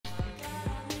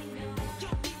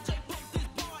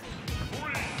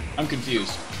I'm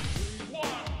confused.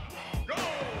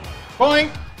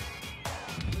 Boing!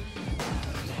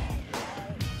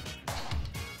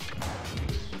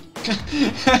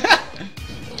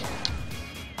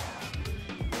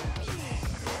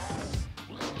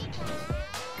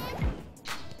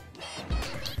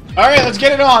 Alright, let's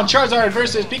get it on. Charizard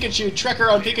versus Pikachu.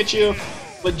 Trekker on Pikachu.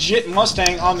 Legit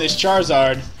Mustang on this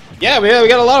Charizard. Yeah, we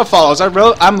got a lot of follows.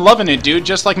 I'm loving it, dude.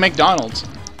 Just like McDonald's.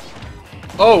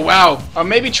 Oh, wow.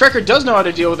 Maybe Trekker does know how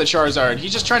to deal with a Charizard.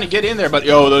 He's just trying to get in there, but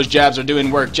yo, those jabs are doing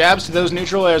work. Jabs to those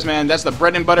neutral airs, man. That's the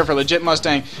bread and butter for legit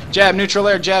Mustang. Jab, neutral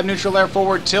air,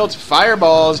 forward tilt,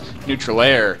 fireballs, neutral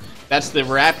air. That's the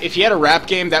rap. If he had a rap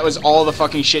game, that was all the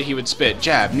fucking shit he would spit.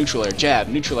 Jab, neutral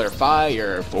air,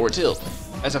 fire, forward tilt.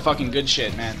 That's a fucking good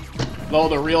shit, man. Lol,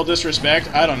 the real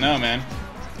disrespect? I don't know, man.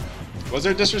 Was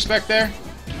there disrespect there?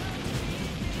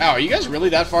 Ow, are you guys really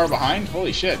that far behind?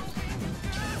 Holy shit.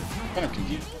 I'm kind of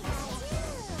confused.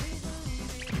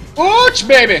 Ouch,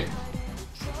 baby!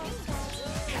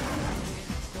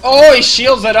 Oh, he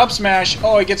shields that up smash.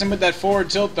 Oh, he gets him with that forward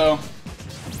tilt, though.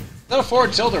 Is that a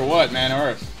forward tilt or what, man? Or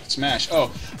a smash?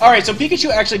 Oh. Alright, so Pikachu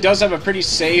actually does have a pretty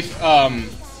safe,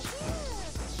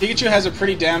 Pikachu has a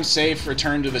pretty damn safe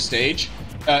return to the stage.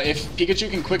 If Pikachu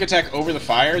can quick attack over the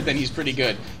fire, then he's pretty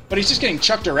good. But he's just getting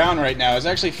chucked around right now. It's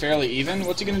actually fairly even.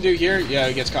 What's he gonna do here? Yeah,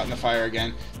 he gets caught in the fire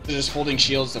again. They're just holding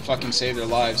shields to fucking save their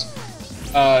lives.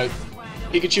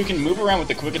 Pikachu can move around with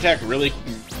the quick attack really...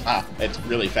 it's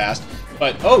really fast.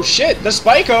 But, oh shit, the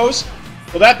Spikos!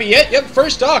 Will that be it? Yep,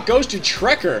 first stock goes to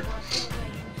Trekker.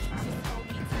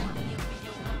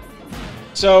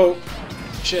 So,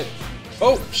 shit.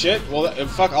 Oh, shit. Well,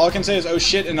 fuck, all I can say is oh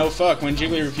shit and oh fuck when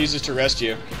Jiggly refuses to rest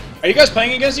you. Are you guys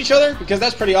playing against each other? Because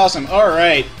that's pretty awesome.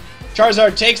 Alright.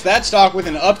 Charizard takes that stock with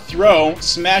an up throw,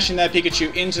 smashing that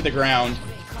Pikachu into the ground.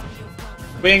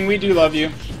 Wing, we do love you.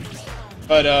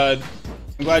 But, I'm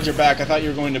glad you're back. I thought you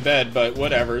were going to bed, but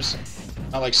whatevers.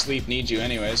 Not like sleep needs you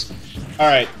anyways.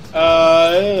 Alright.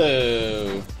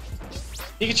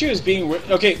 Pikachu is being...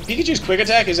 Okay, Pikachu's quick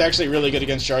attack is actually really good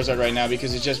against Charizard right now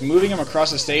because it's just moving him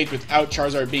across the stage without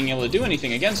Charizard being able to do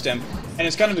anything against him. And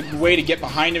it's kind of a way to get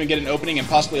behind him and get an opening and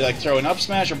possibly like throw an up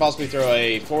smash or possibly throw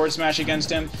a forward smash against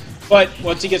him. But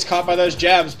once he gets caught by those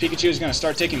jabs, Pikachu is going to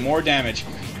start taking more damage.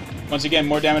 Once again,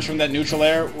 more damage from that neutral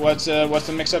air. What's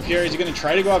the mix-up here? Is he going to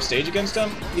try to go off stage against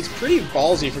him? He's pretty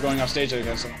ballsy for going off stage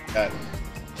against him like that.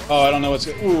 Oh, I don't know what's...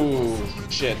 Ooh,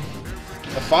 shit.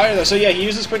 The fire, though. So yeah, he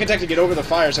uses quick attack to get over the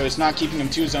fire, so it's not keeping him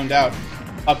too zoned out.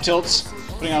 Up tilts,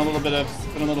 putting on a little bit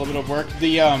of work.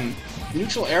 The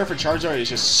neutral air for Charizard is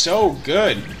just so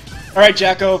good. All right,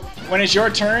 Jacko, when it's your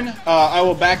turn, I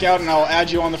will back out and I'll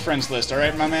add you on the friends list. All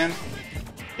right, my man.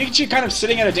 Pikachu kind of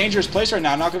sitting at a dangerous place right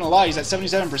now. I'm not gonna lie, he's at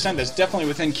 77%. That's definitely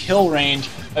within kill range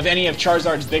of any of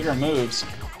Charizard's bigger moves.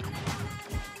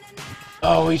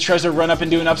 Oh, he tries to run up and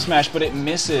do an up smash, but it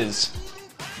misses.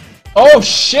 Oh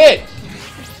shit!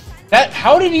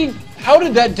 How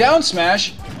did that down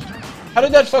smash? How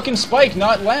did that fucking spike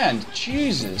not land?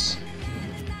 Jesus.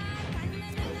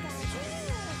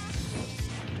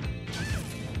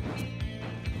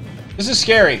 This is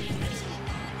scary.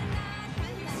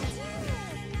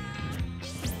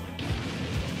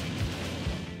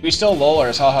 We still lol or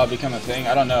has haha become a thing?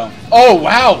 I don't know. Oh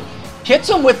wow! Hits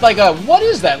him with like a, what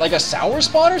is that? Like a sour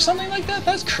spot or something like that?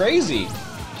 That's crazy.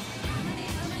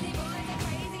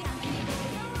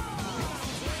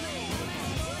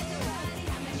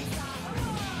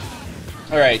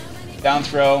 Alright, down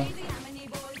throw.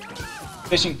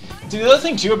 Fishing. See, the other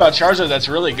thing too about Charizard that's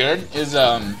really good is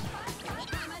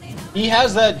he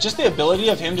has that, just the ability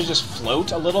of him to just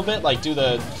float a little bit, like do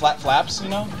the flat flaps, you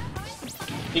know?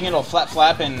 Being able to flat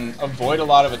flap and avoid a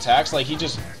lot of attacks, like he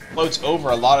just floats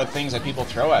over a lot of things that people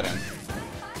throw at him.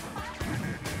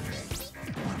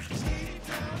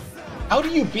 How do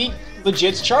you beat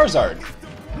legit's Charizard?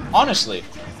 Honestly.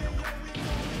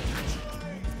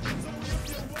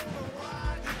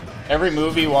 Every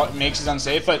move he makes is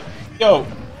unsafe, but yo,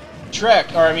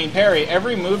 Perry,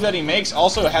 every move that he makes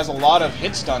also has a lot of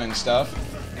hit stun and stuff.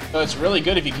 So it's really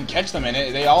good if you can catch them in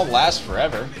it. They all last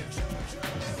forever.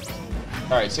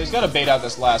 Alright, so he's got to bait out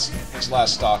this last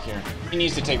stock here. He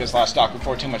needs to take this last stock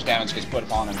before too much damage gets put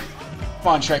upon him.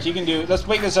 Come on, Trek, you can do. Let's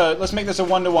make this a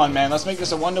 1-to-1, man. Let's make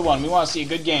this a 1-to-1. We want to see a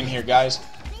good game here, guys.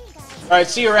 Alright,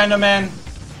 see you, Random Man.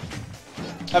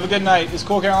 Have a good night. Is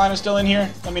Cool Carolina still in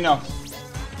here? Let me know.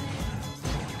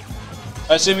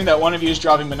 Assuming that one of you is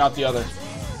dropping, but not the other.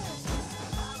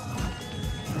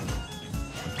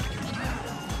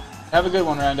 Have a good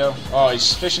one, Rando. Oh,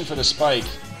 he's fishing for the spike.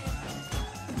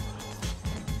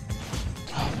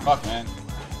 Oh, fuck, man.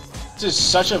 This is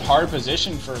such a hard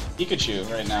position for Pikachu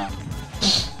right now.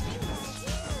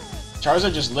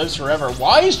 Charizard just lives forever.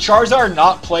 Why is Charizard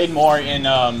not played more in,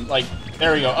 like,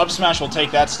 there we go. Up smash will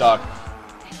take that stock.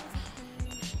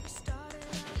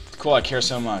 Cool, I care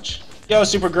so much. Yo,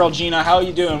 Supergirl Gina, how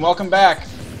you doing? Welcome back.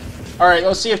 Alright,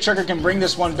 let's see if Trekker can bring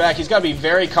this one back. He's got to be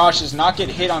very cautious, not get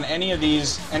hit on any of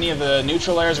the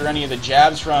neutral airs or any of the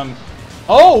jabs from...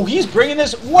 Oh, he's bringing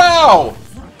this... Wow!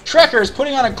 Trekker is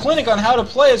putting on a clinic on how to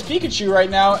play as Pikachu right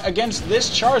now against this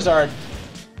Charizard.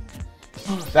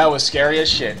 That was scary as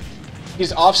shit.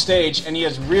 He's off stage, and he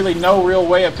has really no real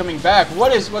way of coming back.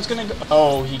 What's gonna go?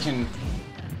 Oh, he can...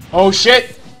 Oh,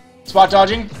 shit! Spot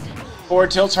dodging.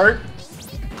 Forward tilt's hurt.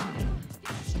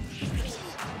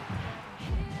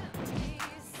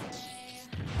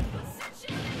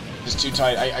 Just too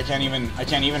tight. I can't even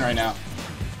right now.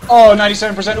 Oh,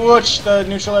 97%. Which the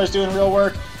neutral air is doing real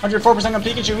work. 104% on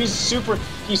Pikachu.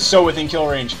 He's so within kill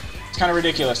range. It's kind of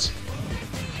ridiculous.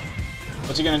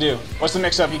 What's he gonna do? What's the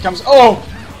mix-up? He comes... Oh!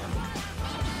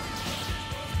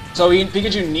 So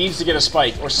Pikachu needs to get a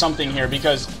spike or something here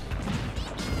because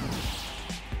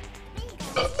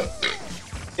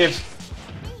if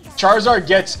Charizard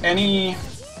gets anything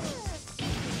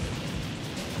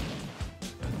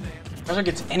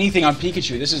on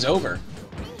Pikachu, this is over.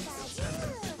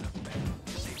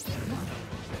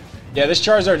 Yeah, this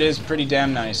Charizard is pretty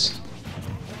damn nice.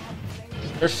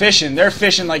 They're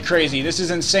fishing like crazy. This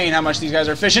is insane how much these guys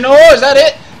are fishing. Oh, is that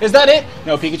it? Is that it?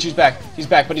 No, Pikachu's back. He's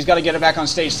back, but he's got to get it back on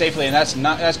stage safely, and that's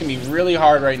going to be really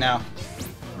hard right now.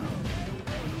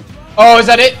 Oh, is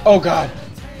that it? Oh, God.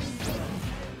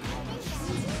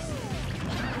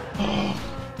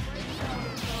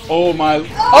 Oh, my...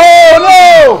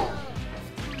 Oh, no!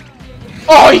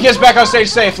 Oh, he gets back on stage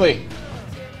safely.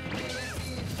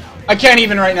 I can't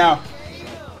even right now.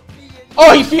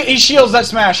 Oh, he shields that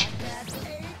smash.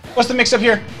 What's the mix-up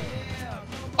here?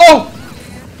 Oh!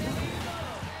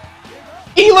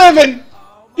 He living!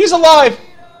 He's alive!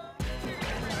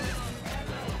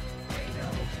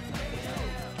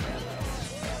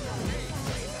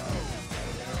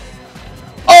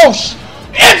 Oh,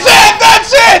 it's it!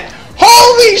 That's it!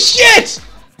 Holy shit!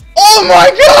 Oh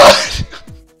my god!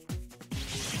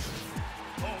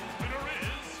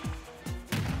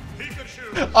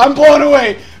 I'm blown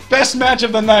away! Best match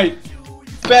of the night!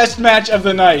 Best match of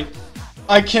the night!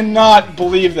 I cannot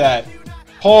believe that.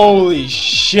 Holy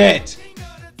shit!